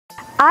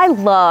I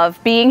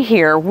love being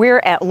here. We're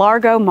at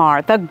Largo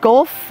Mar, the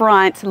Gulf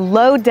front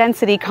low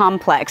density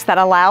complex that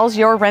allows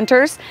your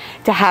renters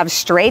to have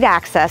straight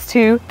access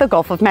to the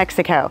Gulf of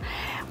Mexico.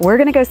 We're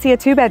gonna go see a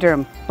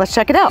 2-bedroom. Let's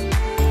check it out.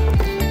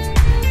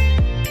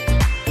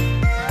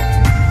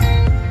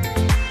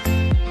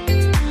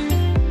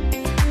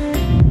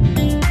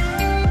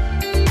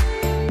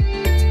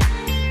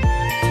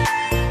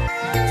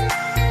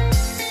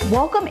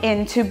 Welcome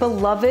into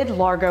beloved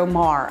Largo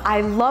Mar.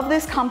 I love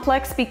this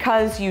complex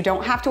because you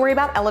don't have to worry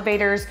about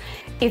elevators.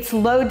 It's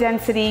low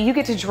density. You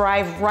get to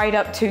drive right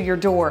up to your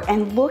door,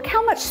 and look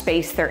how much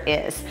space there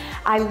is.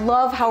 I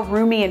love how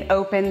roomy and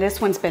open.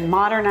 This one's been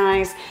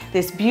modernized.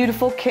 This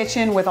beautiful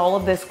kitchen with all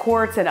of this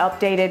quartz and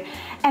updated,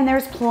 and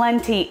there's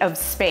plenty of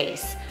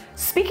space.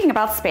 Speaking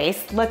about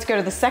space, let's go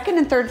to the 2nd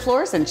and 3rd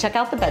floors and check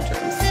out the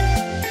bedrooms.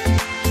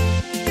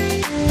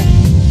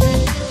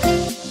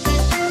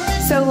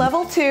 So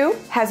level 2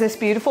 has this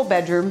beautiful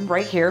bedroom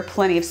right here,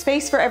 plenty of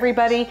space for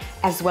everybody,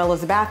 as well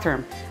as a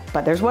bathroom.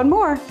 But there's one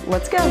more.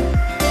 Let's go.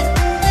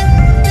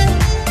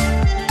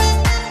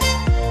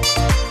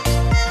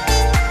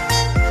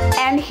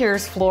 And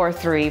here's floor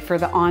 3 for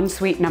the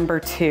ensuite number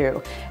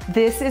 2.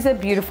 This is a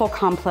beautiful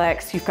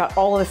complex. You've got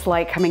all of this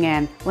light coming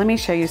in. Let me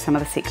show you some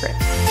of the secrets.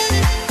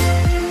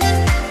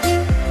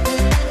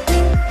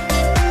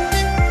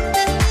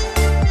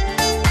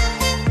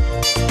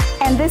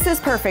 And this is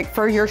perfect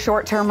for your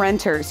short-term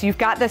renters. You've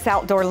got this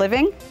outdoor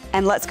living,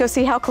 and let's go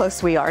see how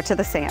close we are to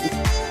the sand.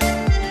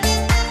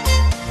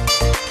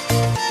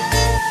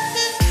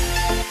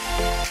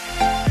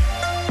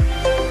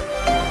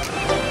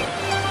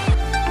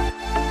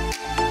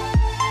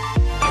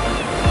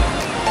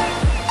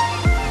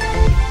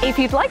 If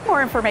you'd like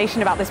more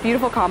information about this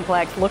beautiful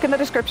complex, look in the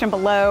description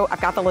below.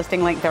 I've got the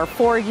listing link there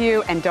for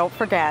you. And don't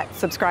forget,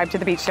 subscribe to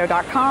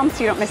thebeachshow.com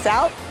so you don't miss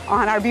out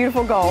on our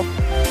beautiful Gulf.